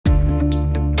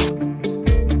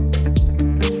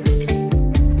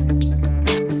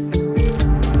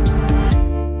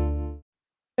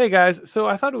Hey guys, so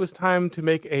I thought it was time to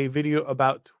make a video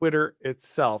about Twitter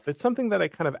itself. It's something that I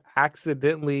kind of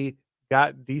accidentally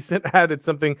got decent at. It's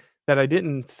something that I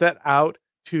didn't set out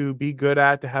to be good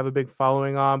at, to have a big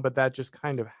following on, but that just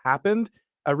kind of happened.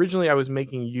 Originally, I was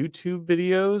making YouTube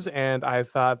videos and I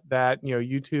thought that,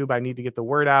 YouTube, I need to get the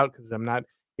word out because I'm not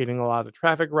getting a lot of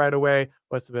traffic right away.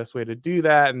 What's the best way to do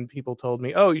that? And people told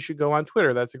me, oh, you should go on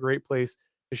Twitter. That's a great place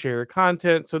to share your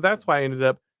content. So that's why I ended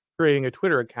up creating a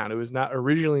Twitter account. It was not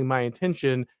originally my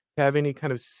intention to have any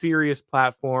kind of serious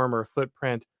platform or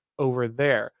footprint over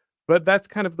there. But that's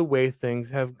kind of the way things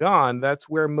have gone. That's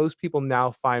where most people now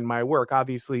find my work.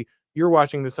 Obviously, you're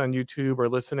watching this on YouTube or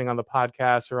listening on the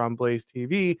podcast or on Blaze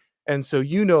TV. And so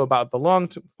you know about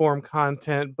the form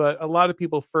content, but a lot of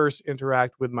people first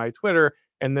interact with my Twitter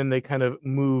and then they kind of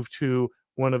move to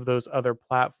one of those other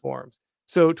platforms.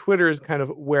 So Twitter is kind of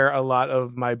where a lot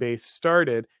of my base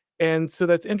started. And so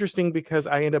that's interesting because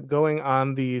I end up going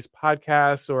on these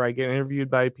podcasts or I get interviewed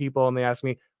by people and they ask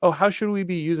me, "Oh, how should we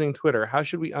be using Twitter? How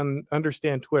should we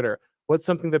understand Twitter? What's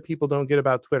something that people don't get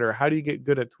about Twitter? How do you get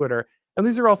good at Twitter?" And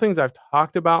these are all things I've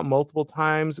talked about multiple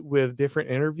times with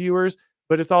different interviewers,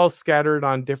 but it's all scattered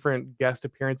on different guest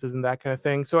appearances and that kind of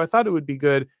thing. So I thought it would be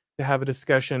good to have a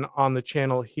discussion on the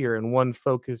channel here in one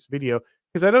focused video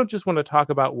because I don't just want to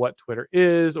talk about what Twitter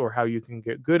is or how you can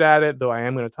get good at it, though I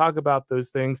am going to talk about those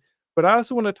things, but I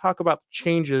also want to talk about the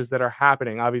changes that are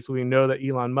happening. Obviously, we know that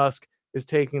Elon Musk is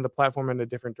taking the platform in a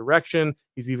different direction.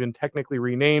 He's even technically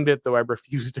renamed it, though I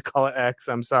refuse to call it X.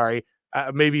 I'm sorry.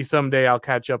 Maybe someday I'll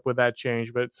catch up with that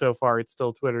change, but so far it's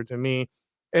still Twitter to me.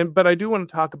 But I do want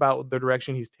to talk about the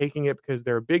direction he's taking it because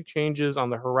there are big changes on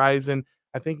the horizon.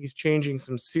 I think he's changing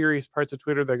some serious parts of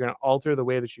Twitter. They're going to alter the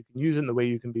way that you can use it and the way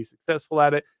you can be successful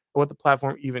at it, what the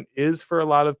platform even is for a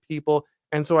lot of people.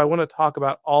 And so I want to talk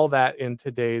about all that in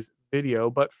today's video.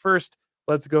 But first,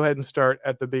 let's go ahead and start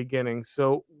at the beginning.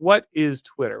 So, what is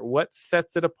Twitter? What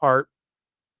sets it apart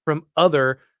from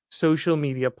other social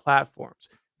media platforms?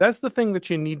 That's the thing that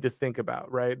you need to think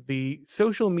about, right? The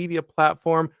social media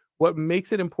platform, what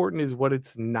makes it important is what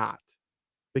it's not.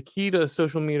 The key to a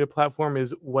social media platform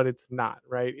is what it's not,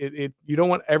 right? You don't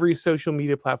want every social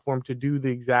media platform to do the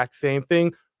exact same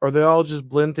thing or they all just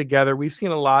blend together. We've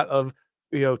seen a lot of,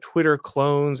 Twitter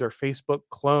clones or Facebook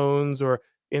clones or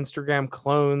Instagram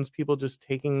clones, people just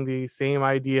taking the same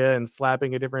idea and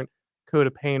slapping a different coat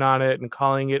of paint on it and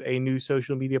calling it a new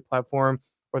social media platform,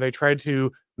 or they try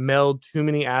to meld too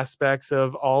many aspects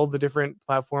of all the different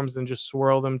platforms and just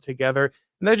swirl them together,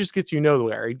 and that just gets you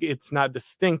nowhere. It's not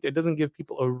distinct. It doesn't give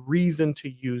people a reason to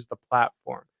use the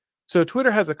platform. So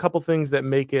Twitter has a couple things that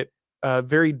make it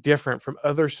very different from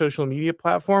other social media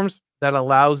platforms that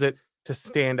allows it to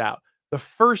stand out. The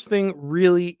first thing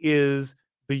really is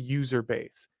the user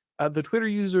base. The Twitter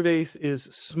user base is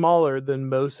smaller than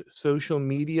most social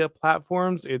media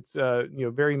platforms. It's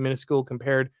very minuscule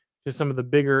compared to some of the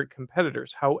bigger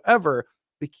competitors. However,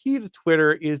 the key to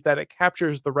Twitter is that it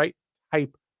captures the right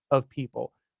type of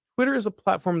people. Twitter is a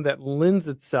platform that lends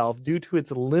itself due to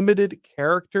its limited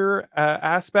character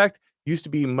aspect. Used to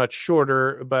be much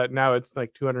shorter, but now it's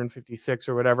like 256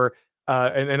 or whatever.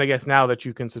 And I guess now that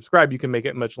you can subscribe, you can make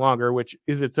it much longer, which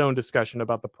is its own discussion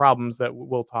about the problems that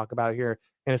we'll talk about here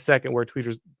in a second, where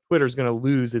Twitter's going to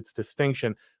lose its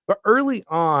distinction. But early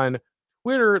on,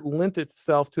 Twitter lent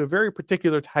itself to a very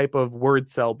particular type of word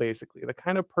cell, basically the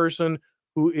kind of person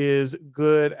who is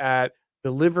good at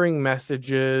delivering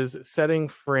messages, setting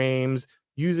frames,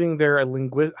 using their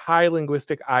high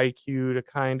linguistic IQ to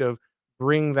kind of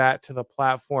bring that to the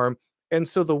platform. And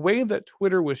so the way that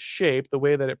Twitter was shaped, the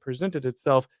way that it presented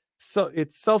itself, so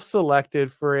it's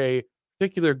self-selected for a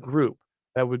particular group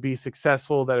that would be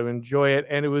successful, that would enjoy it.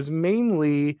 And it was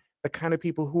mainly the kind of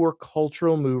people who were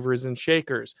cultural movers and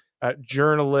shakers,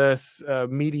 journalists,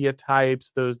 media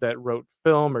types, those that wrote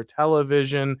film or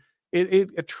television. It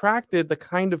attracted the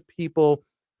kind of people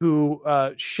who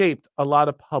shaped a lot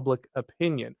of public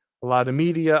opinion. A lot of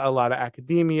media, a lot of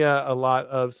academia, a lot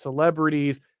of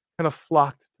celebrities kind of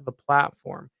flocked to the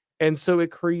platform. And so it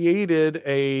created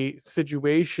a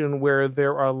situation where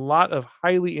there are a lot of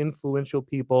highly influential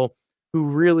people who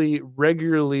really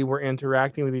regularly were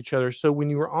interacting with each other. So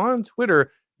when you were on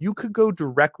Twitter, you could go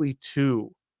directly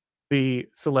to the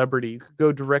celebrity. You could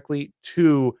go directly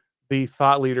to the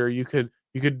thought leader. You could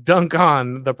dunk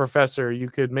on the professor. You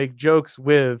could make jokes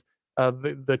with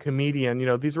the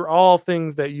comedian. These were all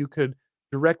things that you could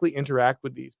directly interact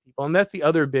with these people. And that's the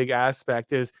other big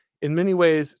aspect is in many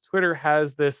ways, Twitter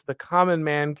has this, the common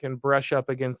man can brush up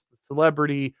against the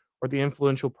celebrity or the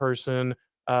influential person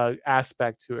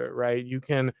aspect to it, right? You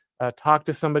can talk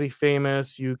to somebody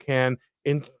famous. You can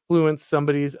influence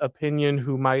somebody's opinion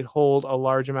who might hold a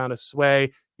large amount of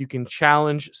sway. You can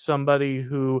challenge somebody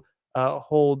who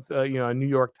holds, a New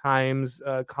York Times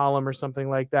column or something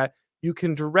like that. You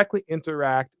can directly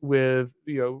interact with,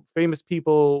 famous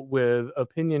people, with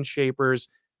opinion shapers.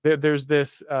 There's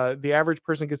this the average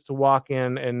person gets to walk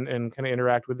in and kind of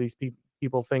interact with these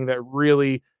people thing that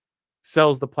really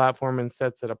sells the platform and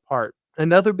sets it apart.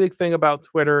 Another big thing about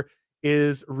Twitter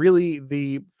is really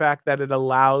the fact that it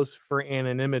allows for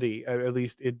anonymity. At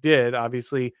least it did.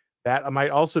 Obviously, that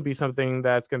might also be something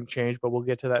that's going to change, but we'll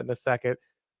get to that in a second.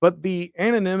 But the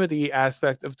anonymity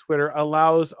aspect of Twitter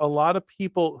allows a lot of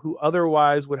people who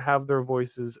otherwise would have their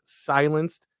voices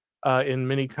silenced in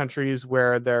many countries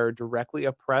where they're directly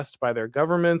oppressed by their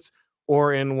governments,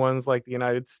 or in ones like the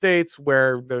United States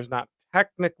where there's not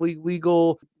technically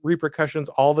legal repercussions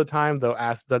all the time, though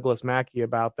ask Douglas Mackey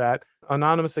about that.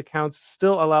 Anonymous accounts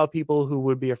still allow people who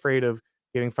would be afraid of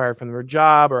getting fired from their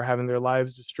job or having their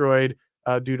lives destroyed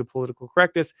due to political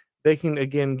correctness. They can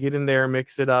again get in there,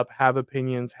 mix it up, have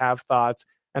opinions, have thoughts,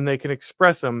 and they can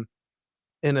express them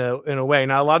in a way.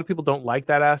 Now, a lot of people don't like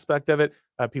that aspect of it.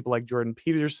 People like Jordan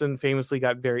Peterson famously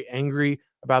got very angry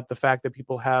about the fact that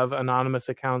people have anonymous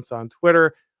accounts on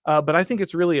Twitter. But I think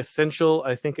it's really essential.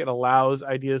 I think it allows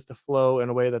ideas to flow in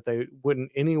a way that they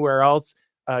wouldn't anywhere else.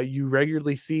 You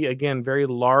regularly see, again, very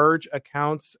large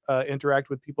accounts interact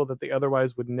with people that they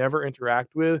otherwise would never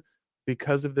interact with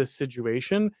because of this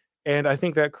situation. And I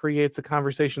think that creates a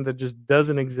conversation that just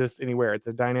doesn't exist anywhere. It's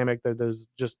a dynamic that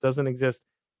just doesn't exist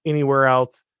anywhere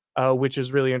else, which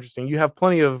is really interesting. You have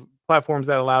plenty of platforms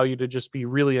that allow you to just be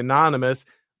really anonymous,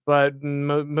 but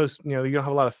most, you don't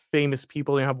have a lot of famous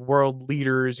people. You don't have world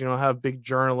leaders. You don't have big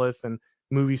journalists and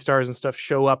movie stars and stuff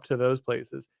show up to those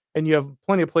places. And you have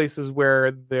plenty of places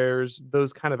where there's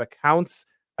those kind of accounts.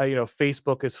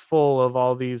 Facebook is full of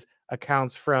all these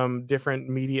accounts from different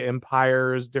media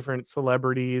empires, different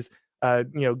celebrities,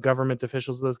 government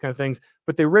officials, those kind of things,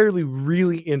 but they rarely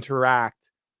really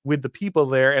interact with the people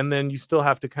there. And then you still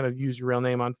have to kind of use your real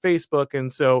name on Facebook.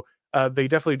 And so they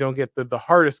definitely don't get the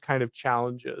hardest kind of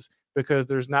challenges because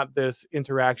there's not this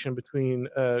interaction between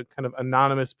kind of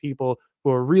anonymous people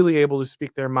who are really able to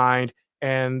speak their mind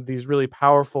and these really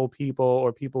powerful people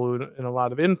or people who, in a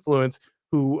lot of influence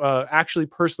who actually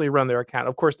personally run their account.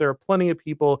 Of course, there are plenty of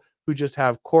people who just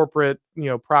have corporate,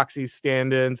 proxy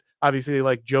stand-ins. Obviously,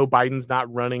 like Joe Biden's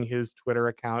not running his Twitter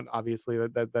account. Obviously,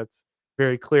 that's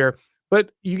very clear.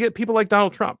 But you get people like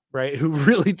Donald Trump, right, who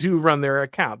really do run their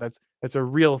account. That's a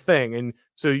real thing, and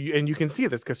so you can see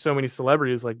this because so many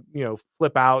celebrities like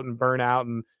flip out and burn out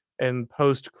and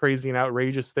post crazy and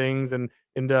outrageous things and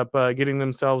end up getting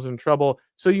themselves in trouble.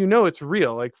 So it's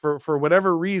real. Like for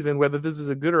whatever reason, whether this is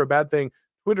a good or a bad thing,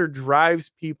 Twitter drives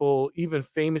people, even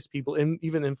famous people, and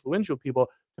even influential people,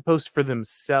 to post for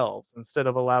themselves instead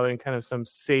of allowing kind of some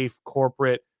safe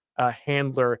corporate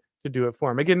handler to do it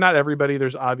for them. Again, not everybody.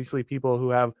 There's obviously people who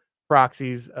have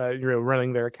proxies,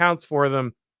 running their accounts for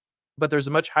them, but there's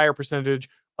a much higher percentage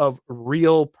of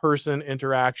real person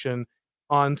interaction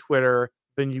on Twitter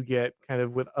than you get kind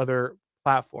of with other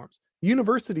platforms.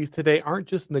 Universities today aren't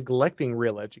just neglecting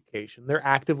real education, they're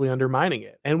actively undermining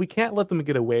it, and we can't let them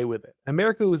get away with it.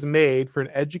 America was made for an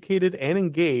educated and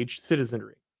engaged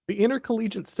citizenry. The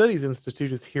Intercollegiate Studies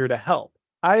Institute is here to help.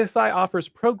 ISI offers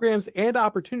programs and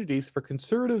opportunities for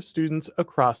conservative students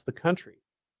across the country.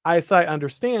 ISI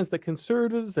understands that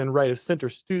conservatives and right of center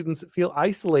students feel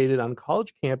isolated on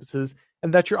college campuses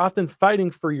and that you're often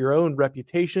fighting for your own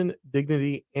reputation,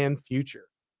 dignity, and future.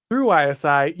 Through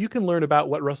ISI, you can learn about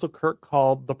what Russell Kirk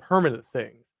called the permanent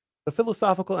things, the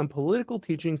philosophical and political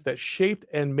teachings that shaped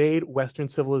and made Western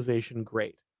civilization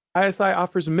great. ISI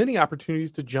offers many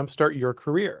opportunities to jumpstart your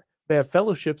career. They have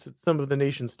fellowships at some of the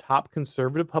nation's top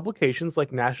conservative publications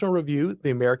like National Review,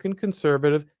 The American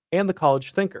Conservative, and The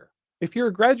College Thinker. If you're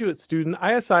a graduate student,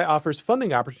 ISI offers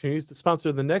funding opportunities to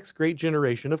sponsor the next great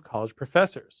generation of college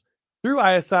professors. Through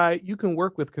ISI, you can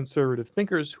work with conservative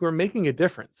thinkers who are making a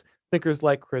difference. Thinkers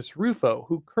like Chris Rufo,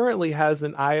 who currently has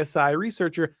an ISI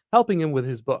researcher helping him with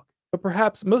his book. But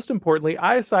perhaps most importantly,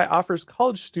 ISI offers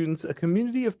college students a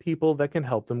community of people that can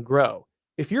help them grow.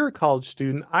 If you're a college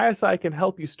student, ISI can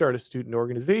help you start a student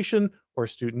organization or a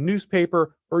student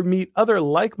newspaper or meet other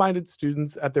like minded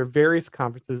students at their various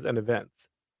conferences and events.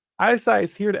 ISI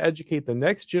is here to educate the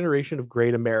next generation of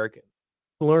great Americans.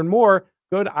 To learn more,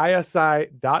 go to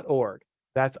isi.org.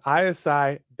 That's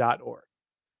isi.org.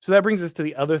 So that brings us to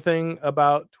the other thing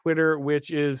about Twitter,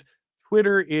 which is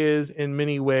Twitter is in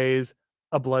many ways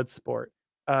a blood sport.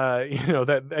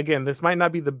 That again, this might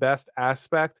not be the best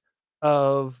aspect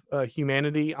of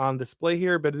humanity on display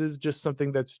here, but it is just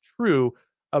something that's true.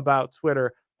 about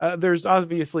Twitter. There's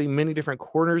obviously many different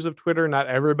corners of Twitter. Not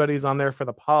everybody's on there for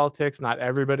the politics. Not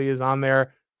everybody is on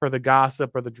there for the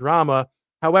gossip or the drama.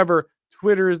 However,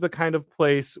 Twitter is the kind of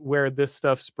place where this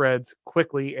stuff spreads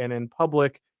quickly and in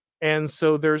public, and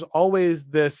so there's always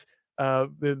this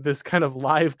this kind of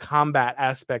live combat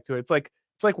aspect to it. It's like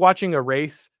watching a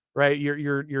race, right?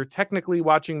 You're technically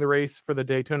watching the race for the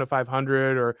Daytona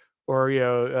 500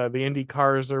 or the Indy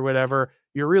cars or whatever.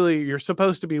 You're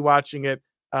supposed to be watching it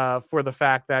for the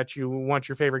fact that you want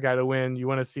your favorite guy to win. You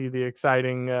want to see the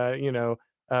exciting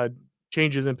uh,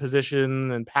 changes in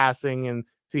position and passing and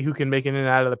see who can make it in and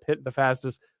out of the pit the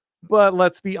fastest. But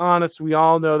let's be honest, we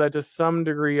all know that to some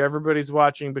degree everybody's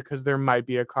watching because there might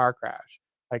be a car crash.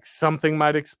 Like something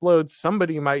might explode,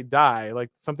 somebody might die, like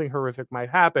something horrific might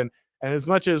happen. And as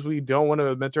much as we don't want to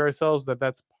admit to ourselves that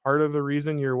that's part of the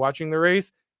reason you're watching the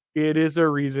race, it is a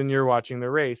reason you're watching the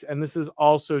race. And this is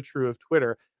also true of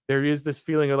Twitter. There is this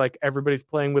feeling of like everybody's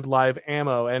playing with live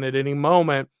ammo, and at any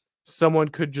moment, someone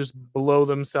could just blow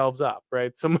themselves up,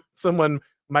 right? Someone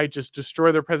might just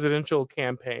destroy their presidential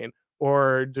campaign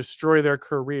or destroy their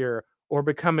career or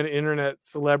become an internet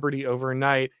celebrity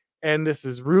overnight. And this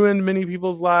has ruined many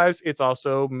people's lives. It's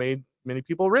also made many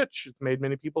people rich. It's made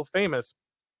many people famous.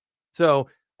 So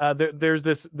there's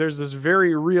this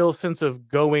very real sense of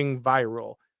going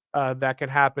viral that can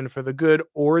happen for the good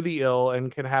or the ill,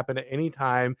 and can happen at any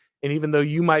time. And even though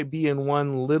you might be in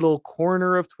one little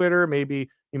corner of Twitter, maybe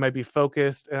you might be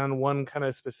focused on one kind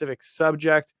of specific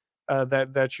subject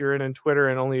that you're in Twitter,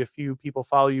 and only a few people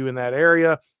follow you in that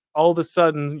area. All of a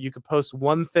sudden, you could post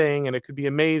one thing, and it could be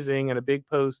amazing, and a big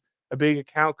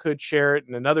account could share it,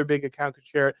 and another big account could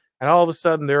share it, and all of a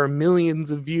sudden, there are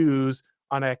millions of views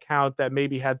on an account that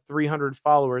maybe had 300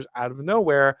 followers out of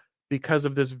nowhere because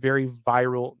of this very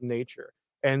viral nature.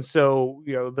 And so,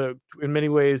 the in many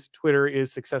ways, Twitter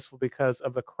is successful because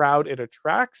of the crowd it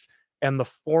attracts and the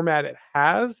format it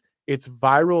has, its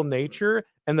viral nature,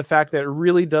 and the fact that it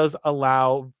really does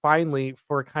allow finally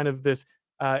for kind of this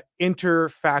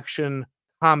interfaction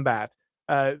combat.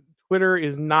 Uh, Twitter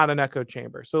is not an echo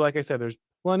chamber. So, like I said, there's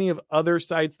plenty of other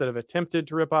sites that have attempted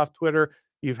to rip off Twitter.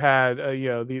 You've had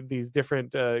these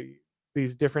different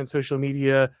social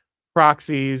media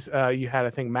proxies. You had, I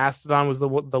think, Mastodon was the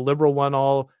liberal one.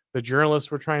 All the journalists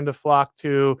were trying to flock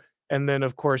to, and then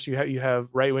of course you have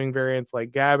right wing variants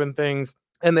like Gab and things,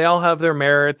 and they all have their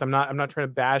merits. I'm not trying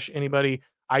to bash anybody.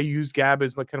 I use Gab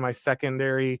as my kind of my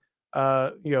secondary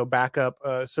backup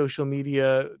social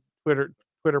media Twitter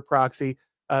Twitter proxy.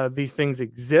 These things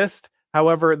exist.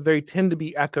 However, they tend to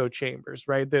be echo chambers,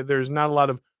 right? There's not a lot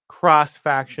of cross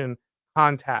faction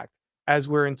contact as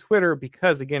we're in Twitter,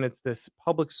 because again, it's this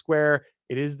public square.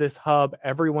 It is this hub.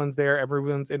 Everyone's there.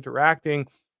 Everyone's interacting.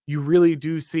 You really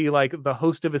do see like the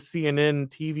host of a CNN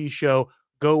TV show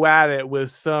go at it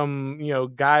with some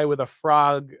guy with a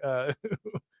frog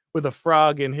with a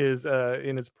frog in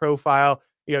his profile.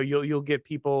 You'll get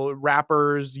people,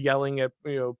 rappers, yelling at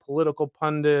political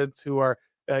pundits who are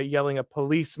yelling at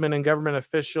policemen and government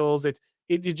officials. It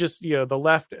just, the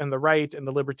left and the right and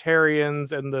the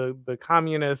libertarians and the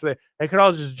communists, they could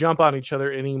all just jump on each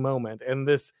other any moment. And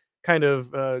this kind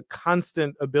of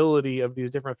constant ability of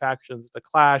these different factions to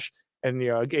clash. And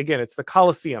again, it's the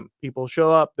Coliseum. People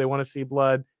show up, they want to see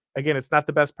blood. Again, it's not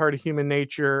the best part of human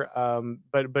nature,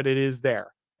 but it is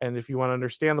there. And if you want to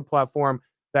understand the platform,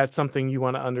 that's something you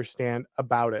want to understand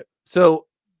about it. So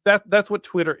that's what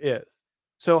Twitter is.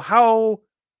 So how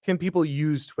can people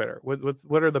use Twitter?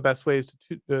 What are the best ways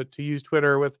to use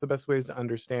Twitter? What's the best ways to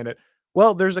understand it?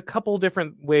 Well, there's a couple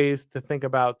different ways to think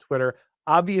about Twitter.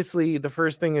 Obviously, the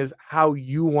first thing is how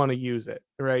you want to use it,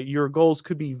 right? Your goals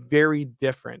could be very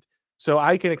different. So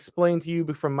I can explain to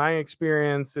you from my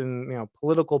experience in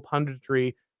political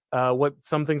punditry what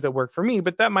some things that work for me,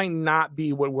 but that might not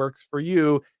be what works for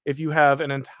you if you have an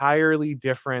entirely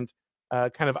different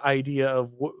kind of idea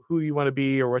of who you want to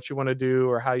be or what you want to do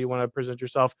or how you want to present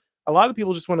yourself. A lot of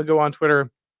people just want to go on Twitter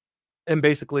and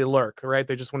basically lurk, right?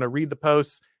 They just want to read the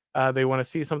posts. They want to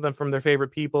see something from their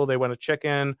favorite people. They want to check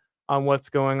in on what's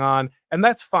going on. And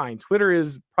that's fine. Twitter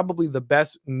is probably the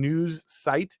best news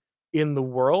site in the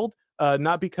world.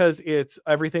 Not because it's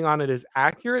everything on it is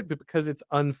accurate, but because it's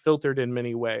unfiltered in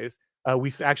many ways.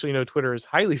 We actually know Twitter is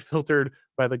highly filtered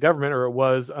by the government, or it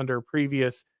was under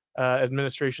previous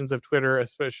administrations of Twitter,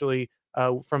 especially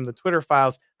from the Twitter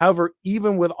files. However,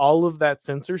 even with all of that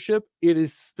censorship, it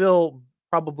is still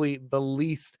probably the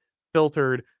least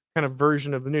filtered kind of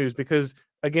version of the news, because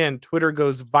again, Twitter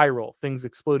goes viral, things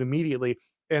explode immediately.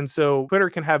 And so Twitter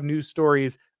can have news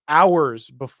stories hours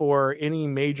before any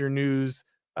major news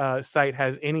site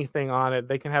has anything on it.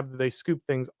 They scoop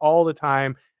things all the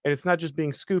time, and it's not just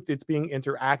being scooped; it's being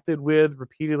interacted with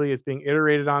repeatedly. It's being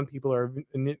iterated on. People are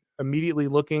immediately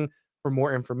looking for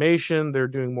more information. They're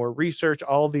doing more research.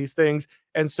 All of these things,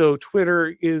 and so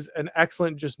Twitter is an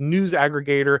excellent just news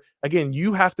aggregator. Again,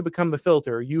 you have to become the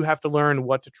filter. You have to learn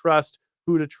what to trust,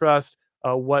 who to trust,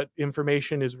 what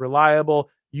information is reliable.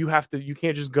 You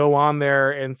can't just go on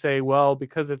there and say, well,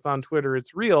 because it's on Twitter,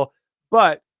 it's real.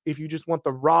 But if you just want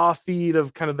the raw feed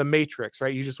of kind of the matrix,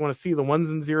 right? You just want to see the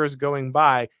ones and zeros going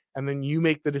by, and then you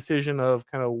make the decision of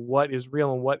kind of what is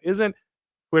real and what isn't.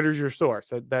 Twitter's your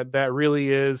source. That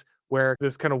really is where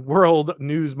this kind of world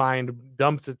news mind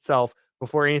dumps itself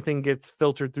before anything gets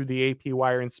filtered through the AP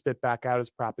wire and spit back out as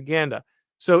propaganda.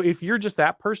 So if you're just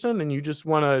that person and you just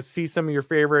want to see some of your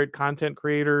favorite content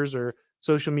creators or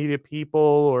social media people,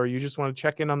 or you just want to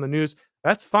check in on the news,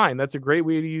 that's fine. That's a great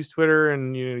way to use Twitter,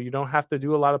 and you don't have to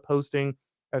do a lot of posting.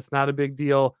 That's not a big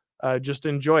deal. Just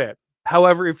enjoy it.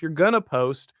 However, if you're gonna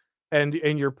post and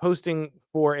you're posting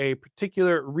for a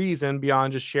particular reason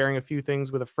beyond just sharing a few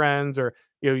things with a friends, or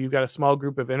you've got a small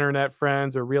group of internet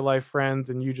friends or real life friends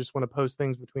and you just want to post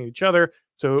things between each other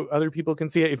so other people can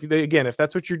see it. If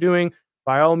that's what you're doing,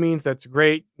 by all means, that's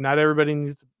great. Not everybody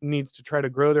needs to try to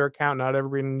grow their account. Not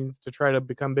everybody needs to try to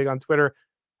become big on Twitter.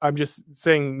 I'm just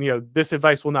saying, this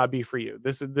advice will not be for you.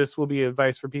 This will be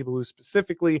advice for people who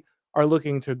specifically are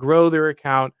looking to grow their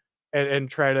account and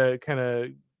try to kind of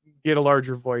get a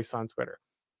larger voice on Twitter.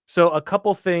 So a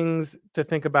couple things to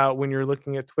think about when you're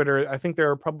looking at Twitter. I think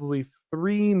there are probably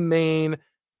three main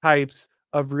types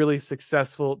of really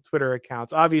successful Twitter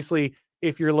accounts. Obviously,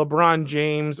 if you're LeBron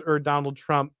James or Donald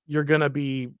Trump, you're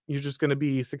just going to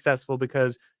be successful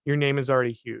because your name is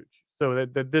already huge. So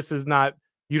that this is not,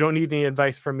 you don't need any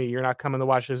advice from me. You're not coming to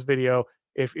watch this video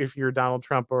if you're Donald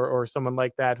Trump or someone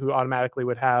like that who automatically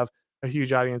would have a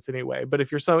huge audience anyway. But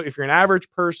if you're an average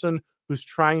person who's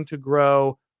trying to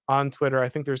grow on Twitter, I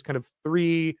think there's kind of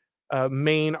three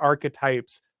main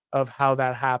archetypes of how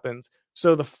that happens.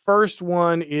 So the first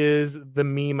one is the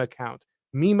meme account.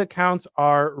 Meme accounts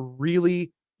are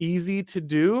really easy to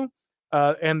do,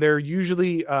 and they're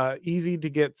usually easy to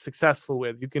get successful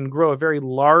with. You can grow a very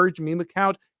large meme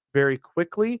account very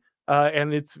quickly,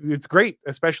 and it's great,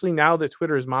 especially now that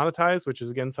Twitter is monetized, which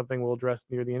is again something we'll address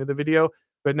near the end of the video.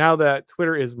 But now that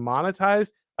Twitter is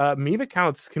monetized, meme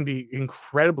accounts can be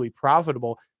incredibly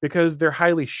profitable because they're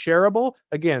highly shareable.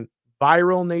 Again,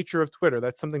 viral nature of Twitter.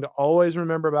 That's something to always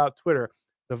remember about Twitter,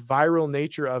 the viral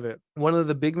nature of it. One of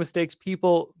the big mistakes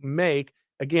people make,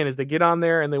 again, is they get on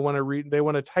there and they want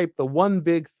to type the one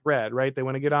big thread, right? They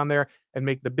want to get on there and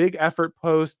make the big effort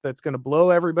post that's going to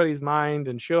blow everybody's mind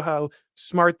and show how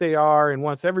smart they are. And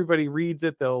once everybody reads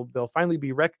it, they'll finally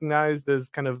be recognized as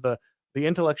kind of the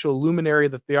intellectual luminary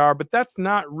that they are. But that's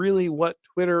not really what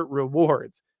Twitter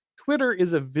rewards. Twitter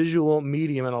is a visual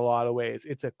medium in a lot of ways.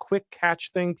 It's a quick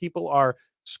catch thing. People are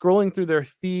scrolling through their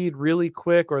feed really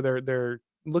quick, or they're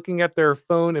looking at their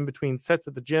phone in between sets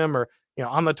at the gym, or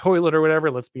on the toilet or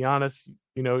whatever. Let's be honest,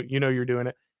 you're doing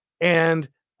it, and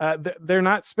they're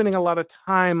not spending a lot of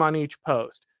time on each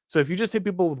post. So if you just hit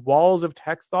people with walls of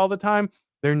text all the time,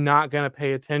 they're not going to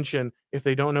pay attention if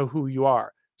they don't know who you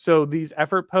are. So these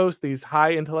effort posts, these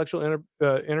high intellectual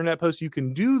internet posts, you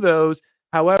can do those.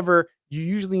 However, you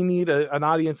usually need an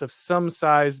audience of some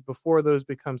size before those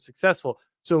become successful.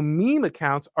 So meme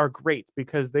accounts are great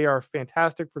because they are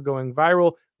fantastic for going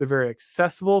viral. They're very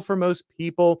accessible for most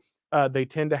people. They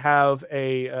tend to have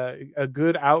a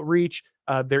good outreach.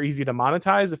 They're easy to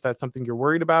monetize if that's something you're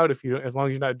worried about. As long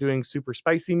as you're not doing super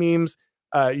spicy memes,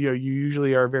 you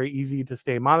usually are very easy to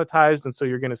stay monetized, and so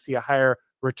you're going to see a higher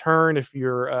return if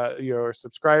you're a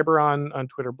subscriber on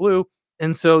Twitter Blue.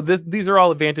 And so these are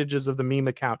all advantages of the meme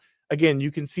account. Again,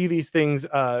 you can see these things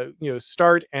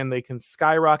start, and they can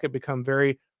skyrocket, become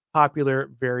very popular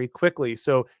very quickly.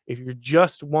 So if you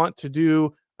just want to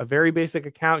do a very basic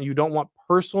account, you don't want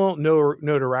personal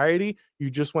notoriety, you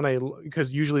just want to,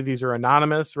 because usually these are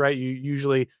anonymous, right?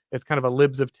 It's kind of a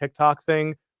libs of TikTok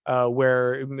thing,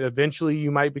 where eventually you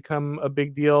might become a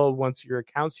big deal once your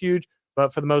account's huge.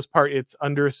 But for the most part, it's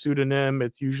under a pseudonym.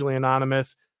 It's usually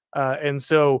anonymous. And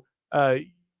so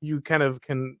you kind of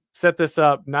can set this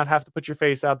up, not have to put your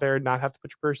face out there, not have to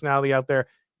put your personality out there,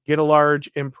 get a large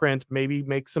imprint, maybe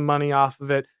make some money off of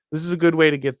it. This is a good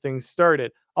way to get things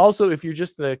started. Also, if you're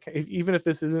even if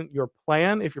this isn't your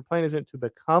plan, if your plan isn't to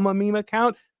become a meme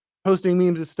account, posting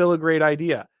memes is still a great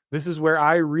idea. This is where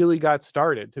I really got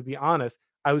started, to be honest.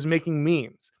 I was making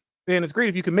memes. And it's great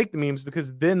if you can make the memes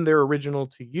because then they're original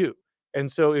to you.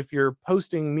 And so if you're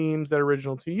posting memes that are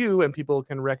original to you and people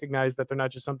can recognize that they're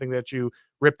not just something that you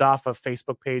ripped off a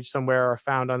Facebook page somewhere or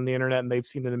found on the internet and they've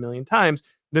seen it a million times,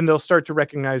 then they'll start to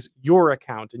recognize your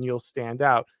account and you'll stand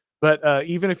out. But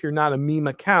even if you're not a meme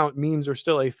account, memes are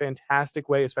still a fantastic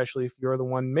way, especially if you're the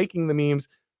one making the memes,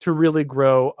 to really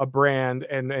grow a brand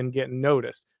and get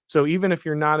noticed. So even if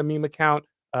you're not a meme account,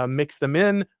 mix them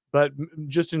in. But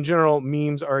just in general,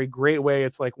 memes are a great way.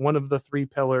 It's like one of the three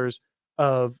pillars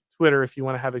of Twitter if you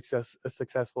want to have a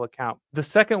successful account. The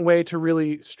second way to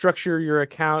really structure your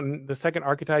account and the second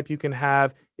archetype you can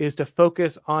have is to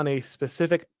focus on a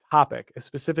specific topic, a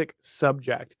specific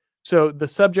subject. So the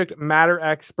subject matter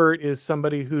expert is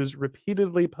somebody who's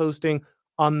repeatedly posting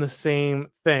on the same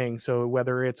thing. So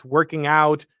whether it's working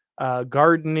out,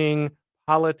 gardening,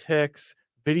 politics,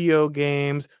 video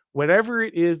games, whatever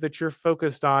it is that you're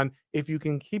focused on, if you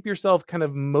can keep yourself kind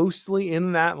of mostly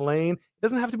in that lane, it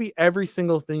doesn't have to be every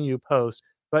single thing you post,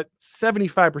 but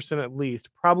 75% at least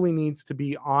probably needs to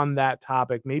be on that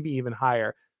topic, maybe even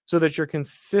higher, so that you're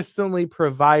consistently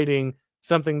providing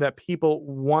something that people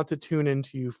want to tune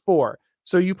into you for.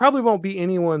 So you probably won't be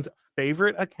anyone's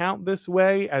favorite account this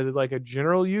way as like a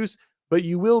general use, but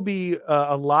you will be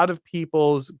a lot of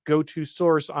people's go-to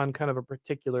source on kind of a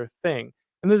particular thing.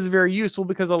 And this is very useful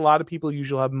because a lot of people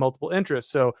usually have multiple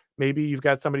interests. So maybe you've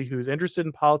got somebody who's interested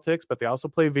in politics, but they also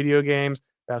play video games.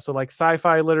 They also like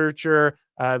sci-fi literature.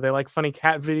 They like funny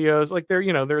cat videos. Like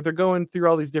they're going through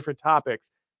all these different topics.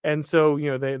 And so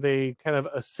they kind of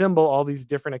assemble all these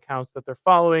different accounts that they're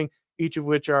following, each of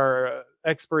which are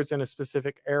experts in a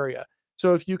specific area.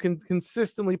 So if you can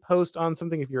consistently post on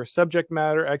something, if you're a subject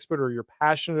matter expert or you're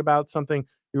passionate about something,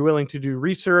 you're willing to do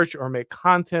research or make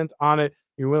content on it,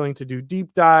 you're willing to do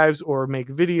deep dives or make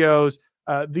videos.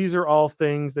 These are all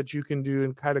things that you can do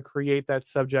and kind of create that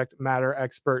subject matter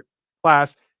expert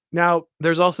class. Now,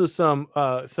 there's also some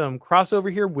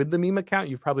crossover here with the meme account.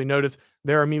 You've probably noticed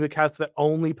there are meme accounts that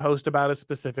only post about a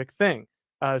specific thing.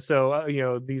 These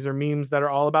are memes that are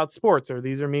all about sports, or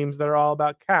these are memes that are all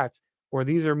about cats, or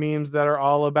these are memes that are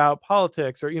all about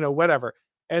politics, or whatever.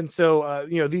 And so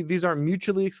these aren't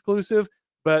mutually exclusive,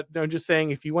 but I'm just saying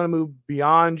if you want to move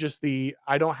beyond just the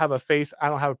I don't have a face, I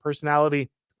don't have a personality,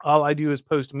 all I do is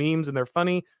post memes and they're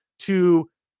funny, to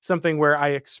something where I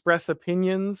express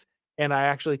opinions and I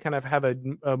actually kind of have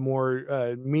a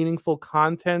more meaningful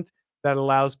content that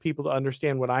allows people to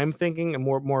understand what I'm thinking and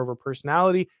more of a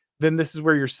personality, then this is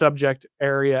where your subject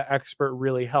area expert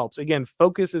really helps. Again,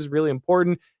 focus is really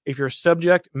important. If your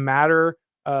subject matter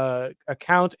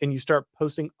account and you start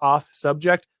posting off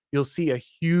subject, you'll see a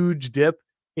huge dip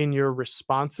in your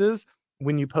responses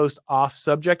when you post off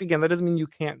subject. Again, that doesn't mean you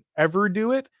can't ever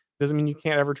do it. Doesn't mean you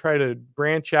can't ever try to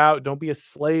branch out. Don't be a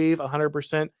slave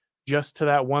 100% just to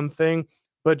that one thing.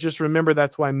 But just remember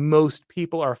that's why most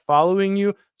people are following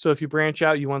you. So if you branch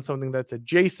out, you want something that's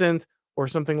adjacent or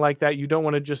something like that. You don't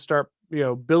want to just start,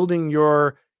 building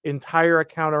your entire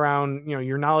account around,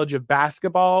 your knowledge of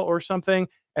basketball or something,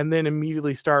 and then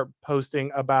immediately start posting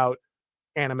about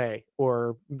anime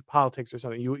or politics or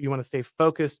something. You want to stay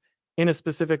focused in a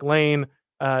specific lane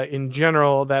in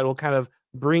general that will kind of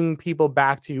bring people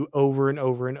back to you over and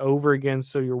over and over again,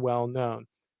 so you're well known.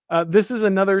 This is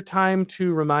another time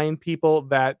to remind people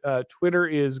that Twitter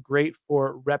is great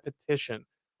for repetition.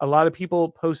 A lot of people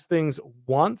post things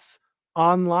once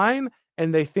online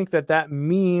and they think that that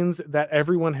means that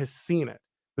everyone has seen it,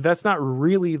 but that's not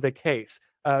really the case.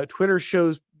 Twitter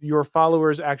shows your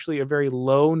followers actually a very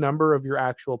low number of your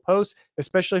actual posts,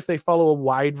 especially if they follow a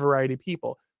wide variety of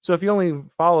people. So if you only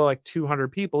follow like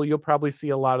 200 people, you'll probably see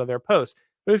a lot of their posts.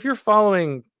 But if you're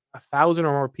following 1,000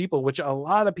 or more people, which a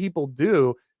lot of people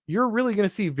do, you're really going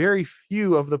to see very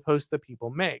few of the posts that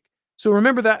people make. So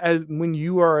remember that as when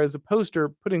you are as a poster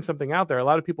putting something out there. A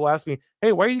lot of people ask me,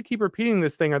 "Hey, why do you keep repeating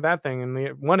this thing or that thing?" And the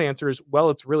one answer is, "Well,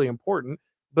 it's really important."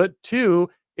 But two,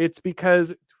 it's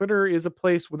because Twitter is a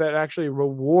place that actually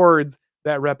rewards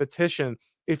that repetition.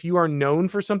 If you are known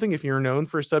for something, if you're known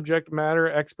for subject matter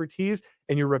expertise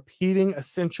and you're repeating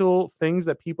essential things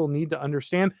that people need to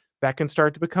understand, that can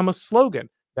start to become a slogan.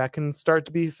 That can start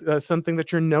to be something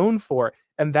that you're known for.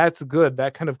 And that's good.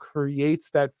 That kind of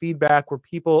creates that feedback where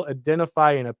people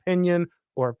identify an opinion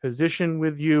or a position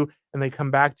with you and they come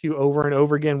back to you over and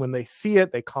over again. When they see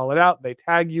it, they call it out, they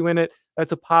tag you in it.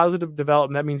 That's a positive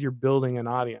development. That means you're building an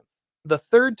audience. The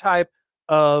third type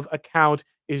of account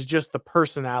is just the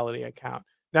personality account.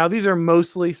 Now, these are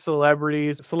mostly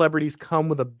celebrities. Celebrities come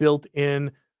with a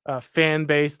built-in fan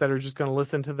base that are just going to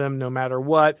listen to them no matter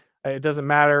what. It doesn't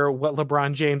matter what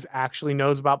LeBron James actually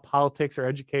knows about politics or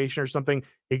education or something.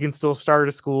 He can still start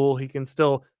a school. He can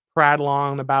still prattle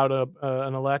on about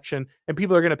an election, and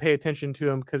people are going to pay attention to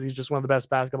him because he's just one of the best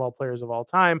basketball players of all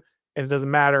time, and it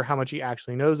doesn't matter how much he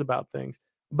actually knows about things.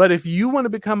 But if you want to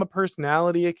become a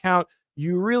personality account,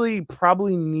 you really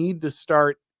probably need to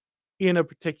start in a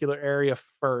particular area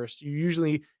first. You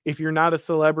usually, if you're not a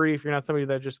celebrity, if you're not somebody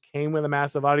that just came with a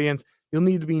massive audience, you'll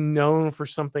need to be known for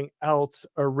something else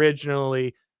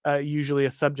originally. Usually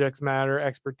a subject matter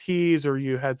expertise, or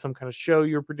you had some kind of show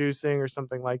you're producing or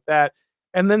something like that.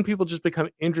 And then people just become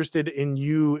interested in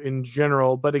you in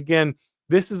general. But again,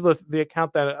 this is the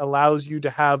account that allows you to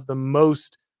have the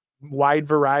most wide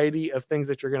variety of things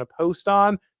that you're going to post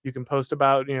on. You can post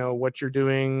about, what you're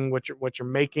doing, what you're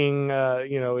making,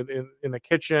 in the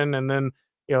kitchen, and then,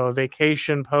 a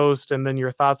vacation post, and then your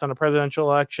thoughts on a presidential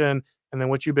election, and then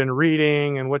what you've been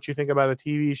reading and what you think about a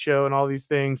TV show and all these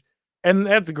things. And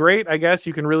that's great. I guess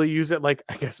you can really use it like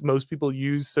I guess most people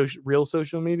use real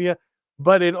social media,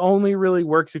 but it only really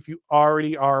works if you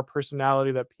already are a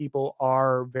personality that people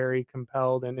are very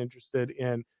compelled and interested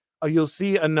in. You'll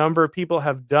see a number of people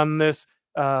have done this.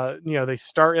 They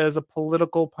start as a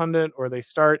political pundit, or they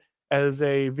start as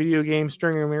a video game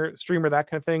streamer, that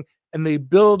kind of thing, and they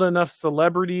build enough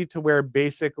celebrity to where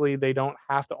basically they don't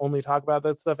have to only talk about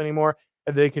that stuff anymore,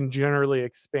 and they can generally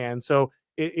expand. So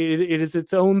it is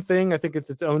its own thing. I think it's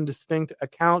its own distinct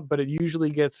account, but it usually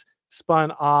gets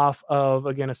spun off of,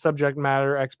 again, a subject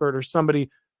matter expert or somebody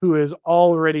who is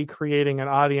already creating an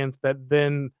audience that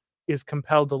then is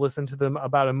compelled to listen to them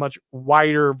about a much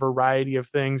wider variety of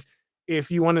things.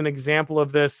 If you want an example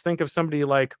of this, think of somebody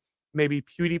like maybe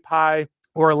PewDiePie,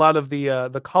 or a lot of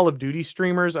the Call of Duty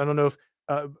streamers. I don't know if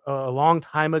a long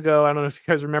time ago, I don't know if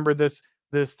you guys remember this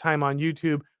time on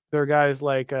YouTube. There are guys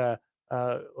like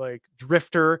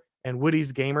Drifter and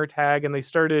Woody's Gamer Tag, and they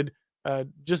started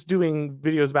just doing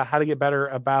videos about how to get better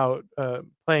about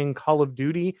playing Call of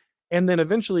Duty. And then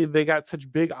eventually they got such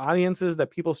big audiences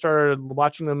that people started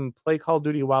watching them play Call of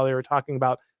Duty while they were talking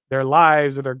about their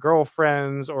lives or their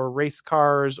girlfriends or race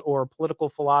cars or political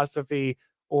philosophy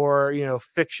or,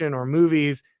 fiction or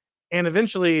movies. And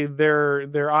eventually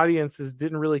their audiences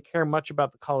didn't really care much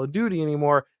about the Call of Duty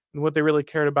anymore. And what they really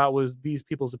cared about was these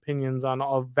people's opinions on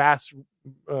a vast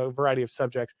variety of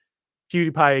subjects.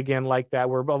 PewDiePie, again, like that,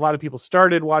 where a lot of people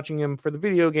started watching him for the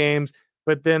video games,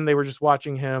 but then they were just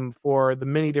watching him for the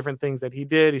many different things that he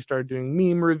did. He started doing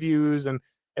meme reviews and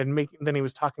making. Then he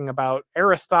was talking about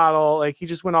Aristotle. Like, he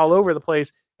just went all over the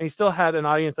place, and he still had an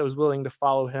audience that was willing to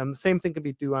follow him. The same thing could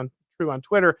be true on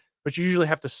Twitter, but you usually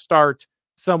have to start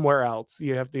somewhere else.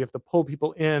 You have to pull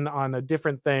people in on a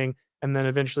different thing, and then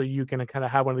eventually you can kind of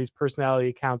have one of these personality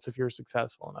accounts if you're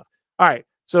successful enough. All right.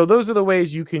 So those are the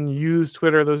ways you can use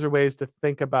Twitter. Those are ways to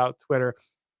think about Twitter.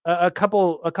 A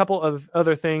couple of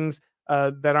other things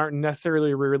that aren't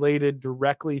necessarily related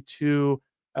directly to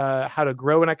how to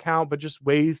grow an account, but just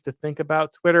ways to think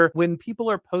about Twitter. When people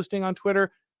are posting on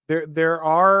Twitter, there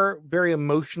are very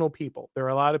emotional people. There are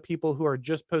a lot of people who are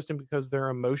just posting because their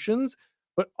emotions,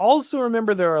 but also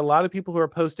remember there are a lot of people who are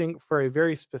posting for a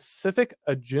very specific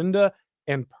agenda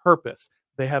and purpose.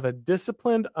 They have a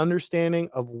disciplined understanding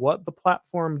of what the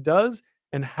platform does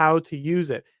and how to use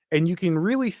it. And you can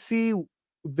really see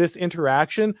this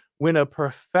interaction when a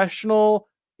professional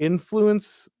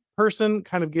influence person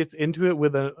kind of gets into it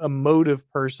with a motive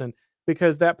person,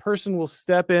 because that person will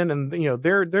step in and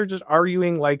they're just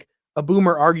arguing like a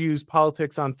boomer argues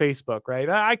politics on Facebook, right?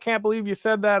 I can't believe you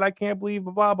said that. I can't believe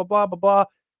blah blah blah blah blah.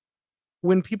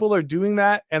 When people are doing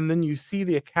that and then you see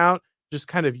the account just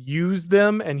kind of use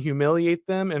them and humiliate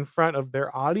them in front of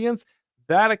their audience,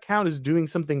 that account is doing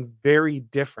something very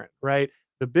different, right?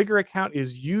 The bigger account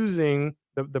is using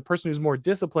the person who's more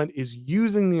disciplined is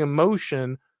using the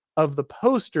emotion of the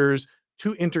posters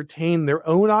to entertain their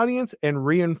own audience and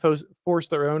reinforce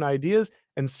their own ideas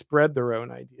and spread their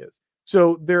own ideas.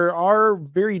 So there are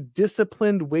very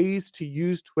disciplined ways to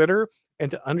use Twitter and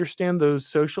to understand those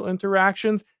social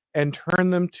interactions and turn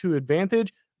them to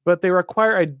advantage, but they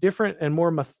require a different and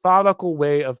more methodical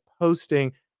way of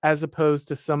posting, as opposed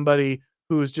to somebody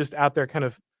who is just out there kind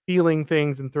of feeling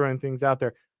things and throwing things out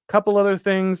there. Couple other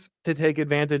things to take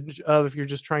advantage of if you're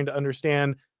just trying to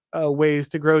understand ways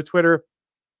to grow Twitter.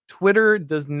 Twitter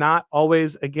does not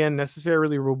always, again,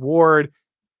 necessarily reward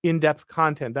in-depth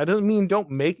content. That doesn't mean don't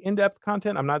make in-depth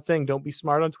content. I'm not saying don't be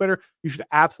smart on Twitter. You should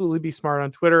absolutely be smart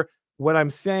on Twitter. What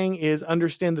I'm saying is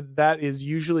understand that that is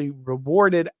usually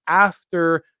rewarded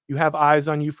after you have eyes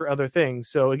on you for other things.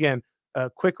 So again,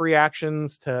 quick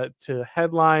reactions to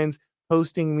headlines,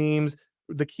 posting memes.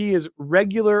 The key is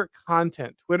regular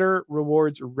content. Twitter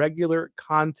rewards regular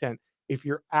content. If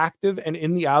you're active and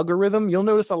in the algorithm, you'll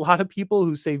notice a lot of people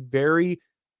who say very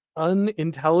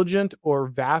unintelligent or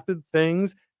vapid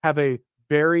things have a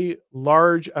very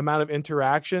large amount of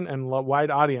interaction and wide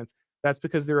audience. That's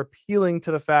because they're appealing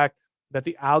to the fact that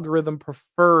the algorithm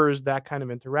prefers that kind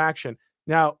of interaction.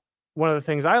 Now, one of the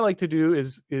things I like to do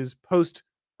is post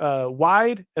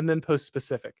wide and then post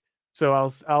specific. So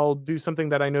I'll do something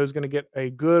that I know is going to get a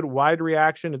good wide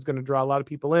reaction. It's going to draw a lot of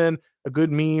people in, a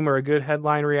good meme or a good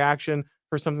headline reaction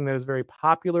for something that is very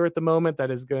popular at the moment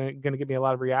that is going to give me a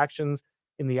lot of reactions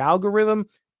in the algorithm.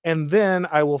 And then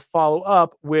I will follow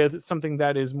up with something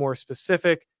that is more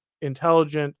specific,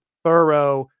 intelligent,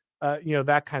 thorough,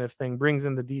 that kind of thing, brings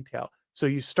in the detail. So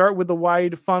you start with the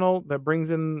wide funnel that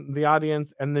brings in the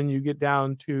audience, and then you get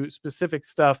down to specific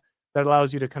stuff that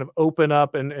allows you to kind of open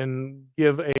up and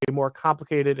give a more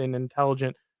complicated and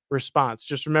intelligent response.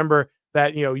 Just remember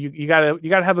that you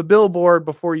gotta have a billboard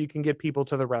before you can get people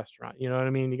to the restaurant. You know what I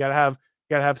mean? You gotta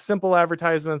have simple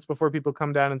advertisements before people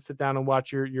come down and sit down and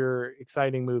watch your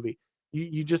exciting movie.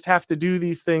 You just have to do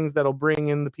these things that'll bring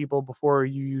in the people before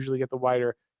you usually get the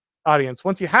wider audience.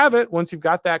 Once you have it, once you've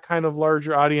got that kind of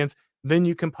larger audience, then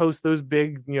you can post those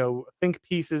big, think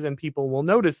pieces and people will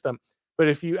notice them. But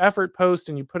if you effort post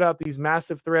and you put out these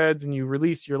massive threads and you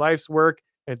release your life's work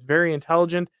and it's very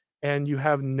intelligent and you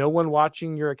have no one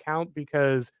watching your account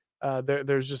because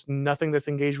there's just nothing that's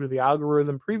engaged with the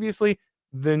algorithm previously,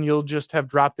 then you'll just have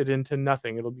dropped it into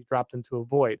nothing. It'll be dropped into a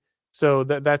void. So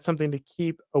that's something to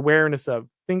keep awareness of.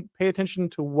 Pay attention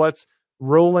to what's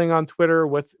rolling on Twitter,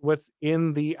 what's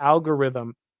in the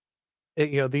algorithm.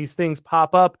 These things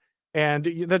pop up, and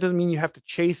that doesn't mean you have to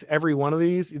chase every one of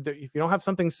these. If you don't have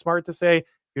something smart to say, if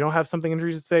you don't have something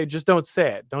interesting to say, just don't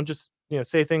say it. Don't just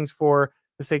say things for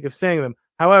the sake of saying them.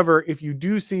 However, if you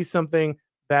do see something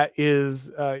that is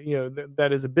that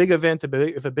is a big event,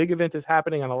 if a big event is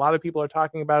happening and a lot of people are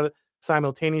talking about it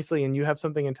simultaneously, and you have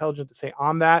something intelligent to say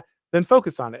on that, then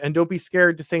focus on it and don't be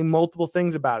scared to say multiple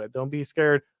things about it. Don't be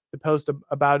scared to post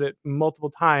about it multiple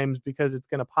times because it's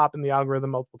going to pop in the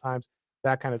algorithm multiple times,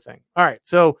 that kind of thing. All right.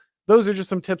 So those are just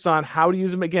some tips on how to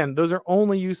use them. Again, those are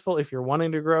only useful if you're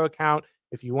wanting to grow account,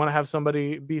 if you want to have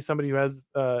somebody who has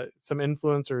some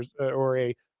influence or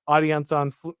a audience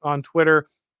on Twitter.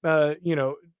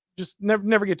 Just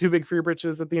never get too big for your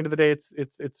britches. At the end of the day,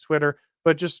 it's Twitter.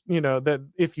 But just that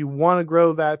if you want to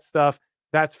grow that stuff,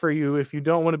 that's for you. If you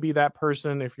don't want to be that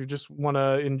person, if you just want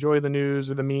to enjoy the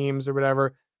news or the memes or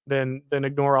whatever, then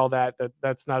ignore all that.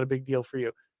 That's not a big deal for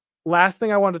you. Last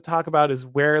thing I want to talk about is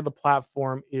where the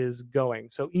platform is going.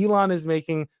 So Elon is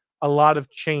making a lot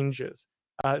of changes.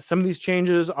 Some of these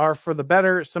changes are for the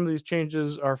better. Some of these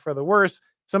changes are for the worse.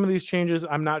 Some of these changes,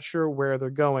 I'm not sure where they're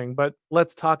going, but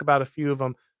let's talk about a few of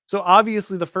them. So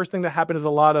obviously, the first thing that happened is a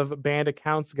lot of banned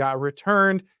accounts got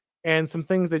returned, and some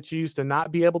things that you used to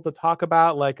not be able to talk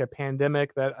about, like a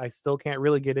pandemic that I still can't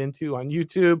really get into on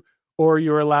YouTube, or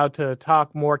you were allowed to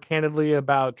talk more candidly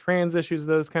about trans issues,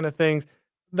 those kind of things.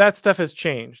 That stuff has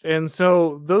changed. And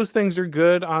so those things are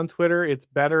good on Twitter. It's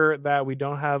better that we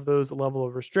don't have those level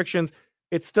of restrictions.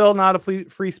 It's still not a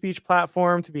free speech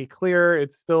platform, to be clear.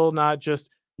 It's still not just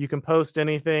you can post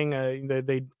anything.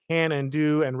 They can and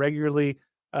do and regularly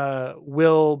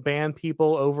will ban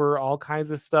people over all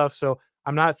kinds of stuff. So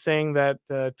I'm not saying that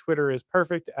Twitter is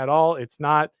perfect at all. It's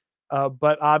not.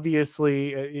 But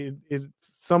obviously, it's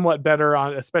somewhat better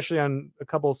on, especially on a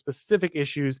couple of specific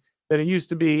issues than it used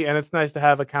to be. And it's nice to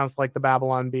have accounts like the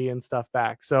Babylon Bee and stuff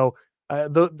back. So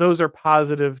those are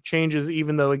positive changes,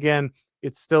 even though, again,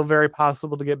 it's still very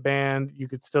possible to get banned. You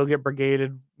could still get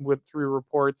brigaded through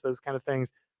reports, those kind of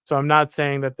things. So I'm not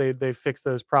saying that they fixed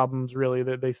those problems, really,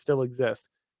 that they still exist.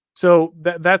 So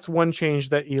that's one change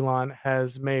that Elon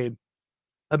has made.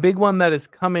 A big one that is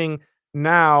coming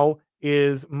now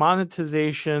is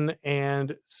monetization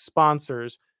and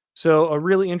sponsors. So a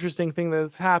really interesting thing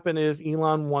that's happened is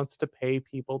Elon wants to pay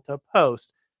people to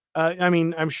post. I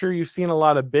mean, I'm sure you've seen a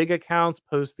lot of big accounts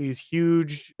post these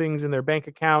huge things in their bank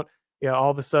account. Yeah,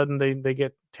 all of a sudden they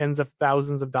get tens of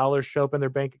thousands of dollars show up in their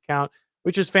bank account,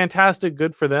 which is fantastic.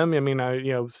 Good for them. I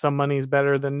mean, some money is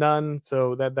better than none,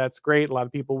 so that's great. A lot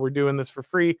of people were doing this for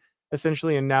free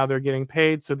essentially, and now they're getting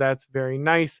paid. So that's very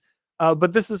nice.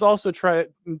 But this is also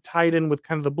tied in with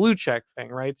kind of the blue check thing,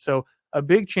 right? So a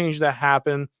big change that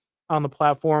happened on the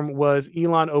platform was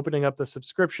Elon opening up the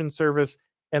subscription service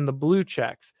and the blue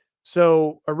checks.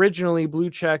 So originally,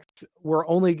 blue checks were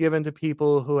only given to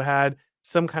people who had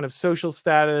some kind of social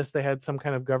status, they had some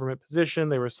kind of government position,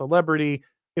 they were a celebrity.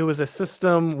 It was a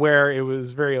system where it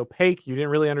was very opaque. You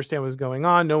didn't really understand what was going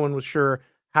on. No one was sure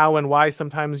how and why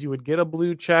sometimes you would get a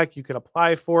blue check. You could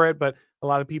apply for it, but a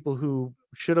lot of people who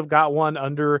should have got one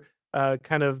under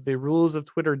kind of the rules of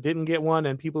Twitter didn't get one,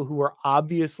 and people who were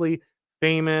obviously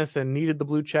famous and needed the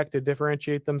blue check to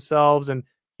differentiate themselves and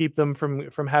keep them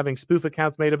from having spoof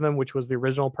accounts made of them, which was the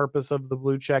original purpose of the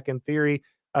blue check in theory.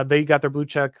 They got their blue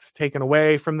checks taken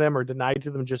away from them or denied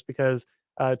to them just because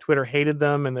Twitter hated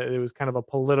them, and it was kind of a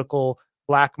political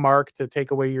black mark to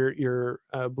take away your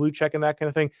blue check and that kind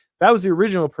of thing. That was the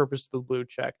original purpose of the blue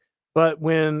check. But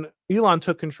when Elon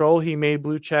took control, he made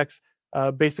blue checks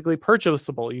basically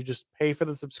purchasable. You just pay for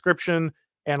the subscription,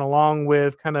 and along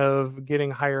with kind of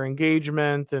getting higher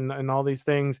engagement and all these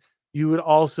things, you would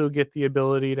also get the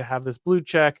ability to have this blue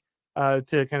check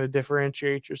to kind of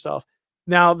differentiate yourself.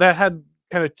 Now that had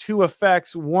kind of two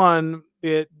effects. One,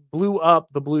 it blew up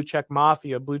the blue check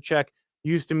mafia. Blue check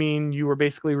used to mean you were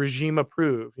basically regime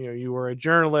approved. You know, you were a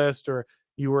journalist or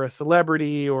you were a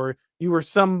celebrity or you were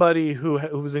somebody who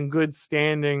was in good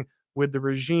standing with the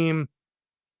regime,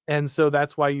 and so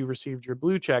that's why you received your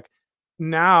blue check.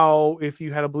 Now, if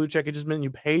you had a blue check, it just meant you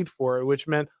paid for it, which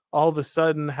meant all of a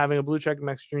sudden having a blue check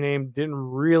next to your name didn't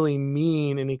really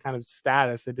mean any kind of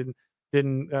status. It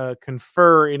didn't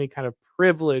confer any kind of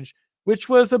privilege, which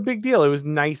was a big deal. It was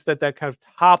nice that that kind of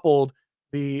toppled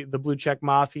the blue check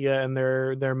mafia and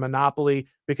their monopoly,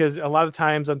 because a lot of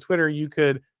times on Twitter you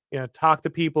could, you know, talk to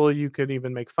people, you could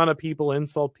even make fun of people,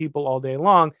 insult people all day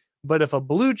long, but if a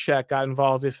blue check got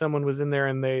involved, if someone was in there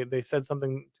and they said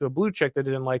something to a blue check that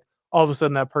they didn't like, all of a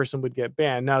sudden that person would get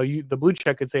banned. Now the blue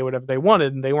check could say whatever they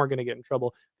wanted and they weren't going to get in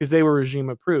trouble because they were regime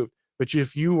approved. But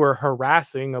if you were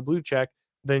harassing a blue check,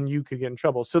 then you could get in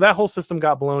trouble. So that whole system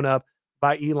got blown up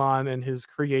by Elon and his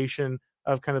creation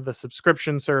of kind of the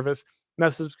subscription service. Now,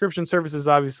 subscription service is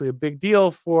obviously a big deal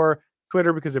for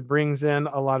Twitter because it brings in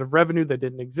a lot of revenue that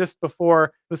didn't exist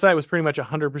before. The site was pretty much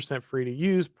 100% free to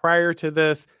use prior to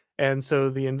this. And so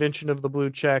the invention of the blue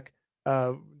check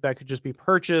that could just be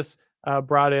purchased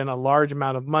brought in a large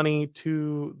amount of money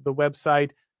to the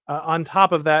website. On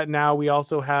top of that, now we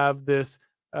also have this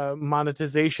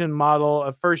monetization model.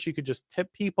 At first, you could just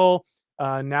tip people.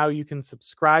 Now you can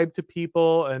subscribe to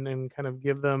people and kind of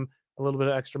give them a little bit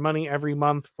of extra money every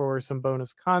month for some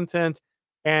bonus content.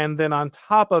 And then on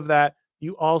top of that,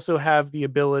 you also have the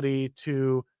ability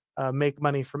to make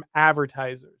money from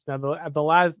advertisers. Now, the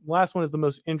last one is the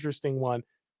most interesting one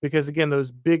because again,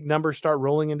 those big numbers start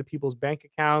rolling into people's bank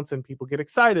accounts, and people get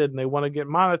excited and they want to get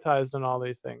monetized and all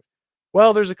these things.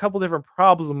 Well, there's a couple different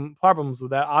problems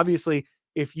with that. Obviously,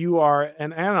 if you are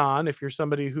an anon, if you're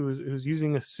somebody who's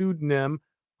using a pseudonym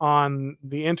on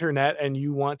the internet and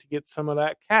you want to get some of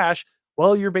that cash,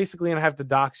 well, you're basically going to have to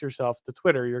dox yourself to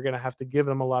Twitter. You're going to have to give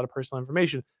them a lot of personal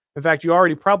information. In fact, you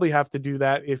already probably have to do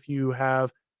that if you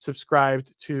have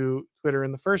subscribed to Twitter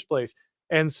in the first place.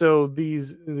 And so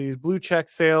these blue check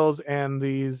sales and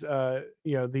these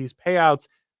payouts,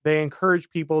 they encourage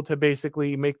people to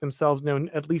basically make themselves known,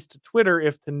 at least to Twitter,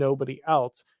 if to nobody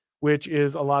else, which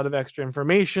is a lot of extra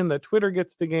information that Twitter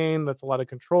gets to gain. That's a lot of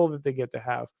control that they get to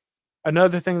have.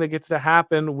 Another thing that gets to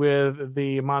happen with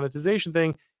the monetization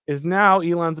thing is now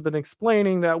Elon's been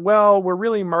explaining that, well, we're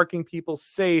really marking people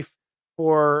safe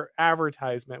for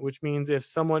advertisement, which means if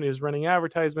someone is running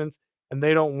advertisements and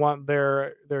they don't want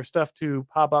their stuff to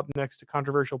pop up next to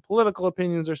controversial political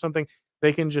opinions or something,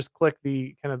 they can just click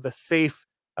the kind of the safe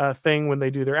thing when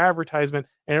they do their advertisement,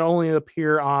 and it only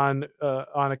appear on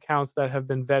accounts that have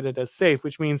been vetted as safe.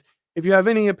 Which means if you have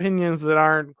any opinions that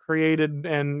aren't created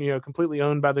and completely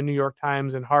owned by the New York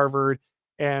Times and Harvard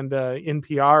and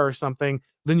NPR or something,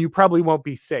 then you probably won't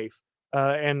be safe.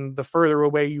 And the further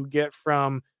away you get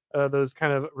from those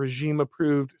kind of regime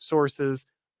approved sources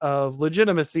of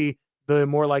legitimacy, the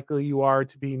more likely you are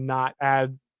to be not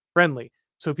ad friendly.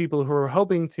 So people who are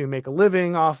hoping to make a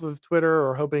living off of Twitter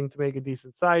or hoping to make a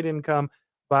decent side income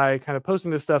by kind of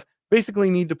posting this stuff basically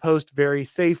need to post very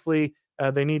safely.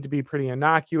 They need to be pretty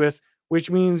innocuous, which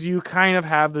means you kind of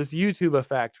have this YouTube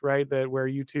effect, right? That where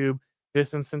YouTube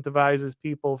disincentivizes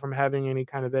people from having any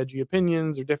kind of edgy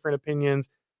opinions or different opinions,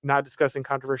 not discussing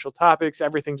controversial topics.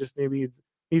 Everything just needs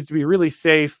to be really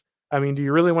safe. I mean, do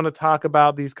you really want to talk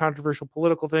about these controversial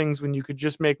political things when you could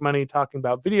just make money talking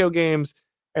about video games?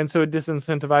 And so it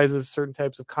disincentivizes certain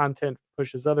types of content,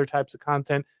 pushes other types of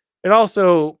content. It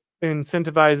also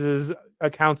incentivizes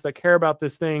accounts that care about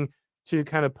this thing to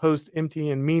kind of post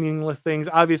empty and meaningless things.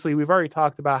 Obviously, we've already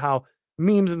talked about how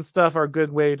memes and stuff are a good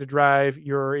way to drive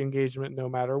your engagement no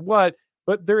matter what.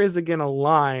 But there is, again, a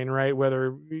line, right?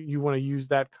 Whether you want to use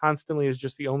that constantly as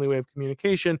just the only way of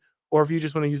communication, or if you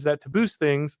just want to use that to boost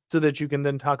things so that you can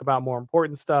then talk about more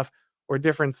important stuff or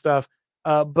different stuff.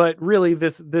 But really,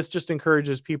 this just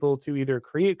encourages people to either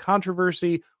create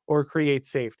controversy or create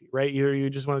safety, right? Either you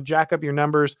just want to jack up your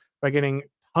numbers by getting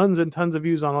tons and tons of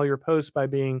views on all your posts by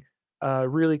being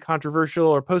really controversial,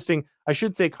 or posting, I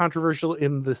should say, controversial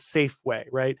in the safe way,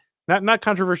 right? Not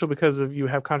controversial because of you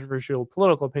have controversial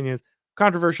political opinions,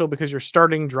 controversial because you're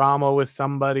starting drama with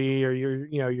somebody, or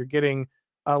you're getting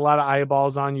a lot of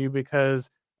eyeballs on you because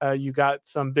you got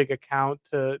some big account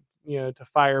to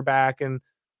fire back and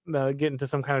get into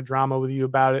some kind of drama with you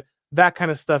about it. That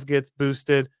kind of stuff gets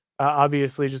boosted.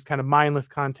 Obviously, just kind of mindless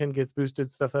content gets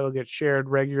boosted, stuff that'll get shared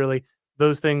regularly.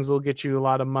 Those things will get you a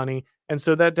lot of money. And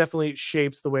so that definitely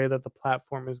shapes the way that the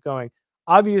platform is going.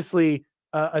 Obviously,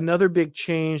 another big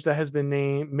change that has been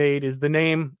made is the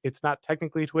name. It's not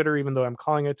technically Twitter, even though I'm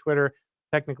calling it Twitter.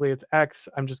 Technically, it's X.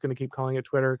 I'm just going to keep calling it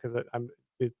Twitter because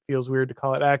it feels weird to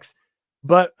call it X.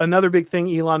 But another big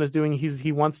thing Elon is doing,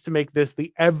 he wants to make this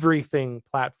the everything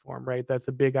platform, right? That's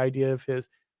a big idea of his.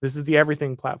 This is the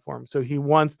everything platform. So he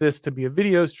wants this to be a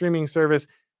video streaming service.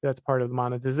 That's part of the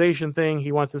monetization thing.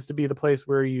 He wants this to be the place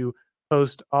where you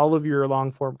post all of your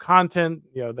long form content.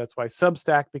 That's why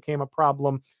Substack became a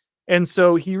problem. And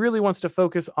so he really wants to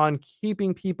focus on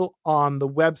keeping people on the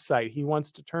website. He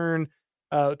wants to turn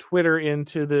Twitter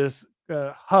into this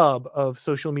hub of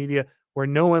social media where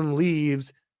no one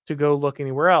leaves to go look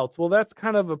anywhere else. Well, that's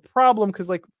kind of a problem because,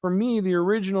 like, for me, the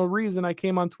original reason I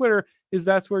came on Twitter is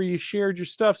that's where you shared your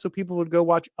stuff so people would go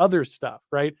watch other stuff,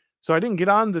 right? So I didn't get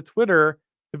onto Twitter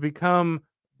to become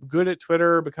good at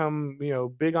Twitter, become,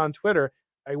 big on Twitter.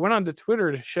 I went onto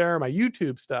Twitter to share my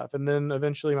YouTube stuff and then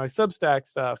eventually my Substack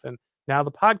stuff and now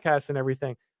the podcast and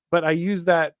everything. But I use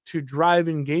that to drive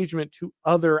engagement to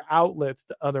other outlets,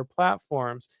 to other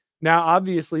platforms. Now,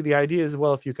 obviously, the idea is,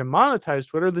 well, if you can monetize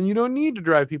Twitter, then you don't need to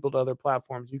drive people to other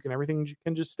platforms. Everything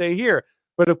can just stay here.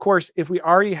 But of course, if we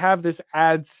already have this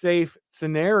ad safe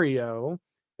scenario,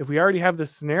 if we already have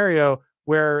this scenario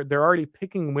where they're already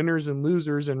picking winners and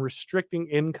losers and restricting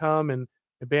income and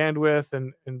bandwidth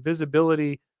and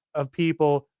visibility of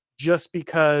people just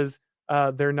because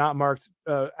they're not marked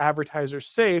advertiser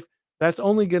safe, that's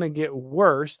only going to get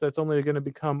worse. That's only going to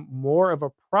become more of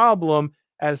a problem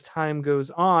as time goes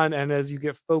on and as you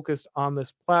get focused on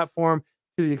this platform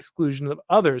to the exclusion of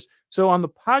others. So on the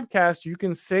podcast, you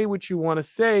can say what you want to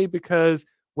say because,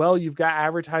 well, you've got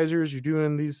advertisers, you're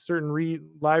doing these certain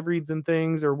live reads and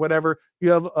things or whatever.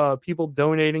 You have people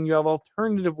donating, you have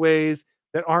alternative ways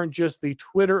that aren't just the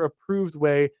Twitter approved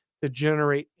way to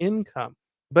generate income.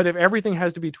 But if everything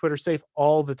has to be Twitter safe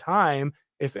all the time,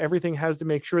 if everything has to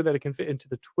make sure that it can fit into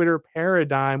the Twitter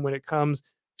paradigm when it comes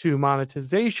to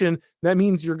monetization, that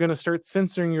means you're going to start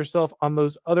censoring yourself on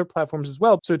those other platforms as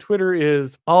well. So Twitter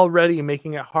is already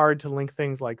making it hard to link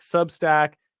things like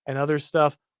Substack and other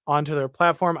stuff onto their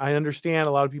platform. I understand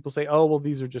a lot of people say, oh, well,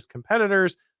 these are just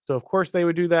competitors. So of course they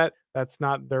would do that. That's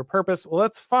not their purpose. Well,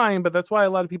 that's fine, but that's why a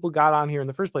lot of people got on here in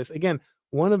the first place. Again,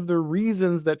 one of the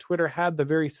reasons that Twitter had the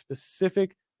very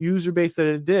specific user base that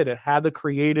it did, it had the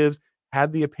creatives,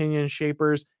 had the opinion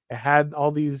shapers, it had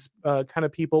all these kind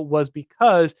of people, was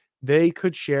because they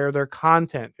could share their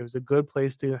content. It was a good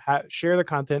place to share their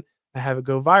content and have it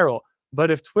go viral.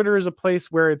 But if Twitter is a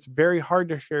place where it's very hard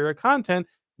to share your content,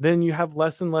 then you have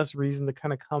less and less reason to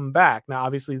kind of come back. Now,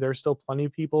 obviously, there's still plenty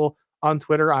of people on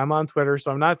Twitter. I'm on Twitter,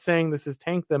 so I'm not saying this has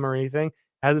tanked them or anything.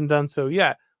 Hasn't done so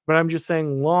yet. But I'm just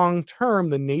saying long term,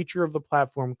 the nature of the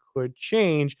platform could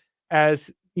change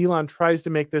as Elon tries to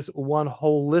make this one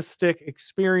holistic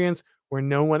experience where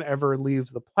no one ever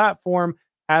leaves the platform,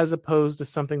 as opposed to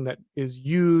something that is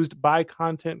used by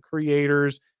content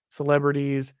creators,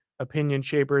 celebrities, opinion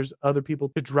shapers, other people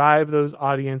to drive those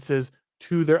audiences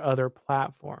to their other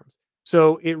platforms.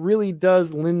 So it really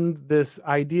does lend this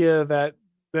idea that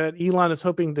Elon is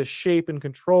hoping to shape and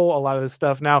control a lot of this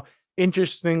stuff. Now,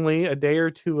 interestingly, a day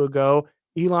or two ago,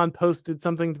 Elon posted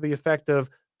something to the effect of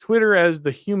Twitter as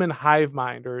the human hive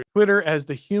mind or Twitter as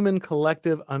the human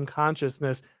collective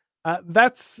unconsciousness.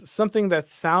 That's something that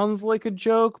sounds like a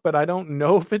joke, but I don't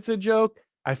know if it's a joke.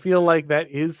 I feel like that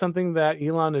is something that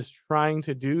Elon is trying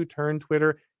to do, turn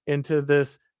Twitter into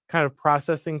this kind of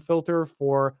processing filter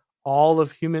for all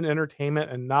of human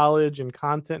entertainment and knowledge and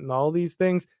content and all these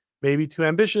things. Maybe too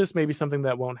ambitious, maybe something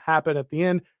that won't happen at the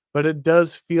end, but it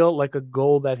does feel like a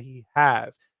goal that he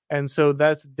has. And so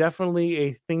that's definitely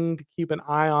a thing to keep an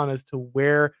eye on as to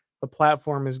where the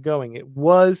platform is going. It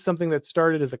was something that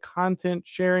started as a content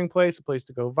sharing place, a place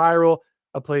to go viral,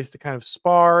 a place to kind of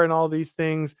spar and all these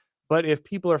things. But if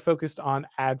people are focused on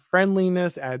ad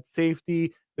friendliness, ad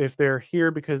safety, if they're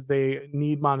here because they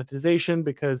need monetization,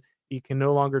 because you can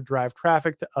no longer drive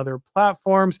traffic to other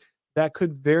platforms, that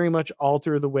could very much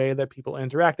alter the way that people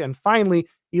interact. And finally,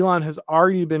 Elon has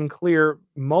already been clear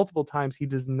multiple times he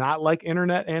does not like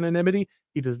internet anonymity.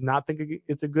 He does not think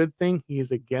it's a good thing. He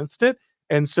is against it.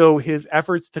 And so his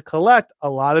efforts to collect a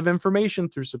lot of information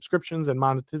through subscriptions and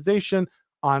monetization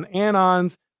on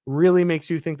anons really makes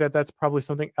you think that that's probably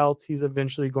something else he's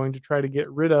eventually going to try to get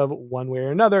rid of one way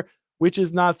or another, which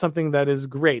is not something that is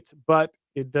great. But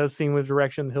it does seem a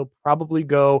direction he'll probably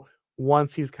go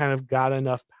once he's kind of got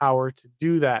enough power to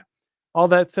do that. All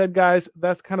that said, guys,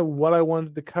 that's kind of what I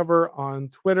wanted to cover on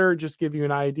Twitter. Just give you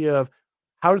an idea of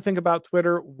how to think about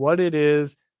Twitter, what it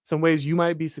is, some ways you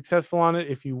might be successful on it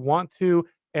if you want to,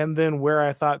 and then where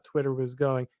I thought Twitter was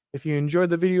going. If you enjoyed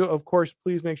the video, of course,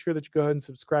 please make sure that you go ahead and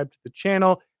subscribe to the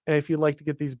channel. And if you'd like to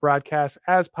get these broadcasts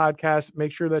as podcasts,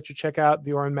 make sure that you check out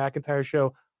the Oren McIntyre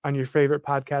Show on your favorite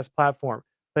podcast platform.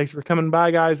 Thanks for coming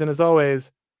by, guys. And as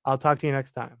always, I'll talk to you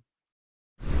next time.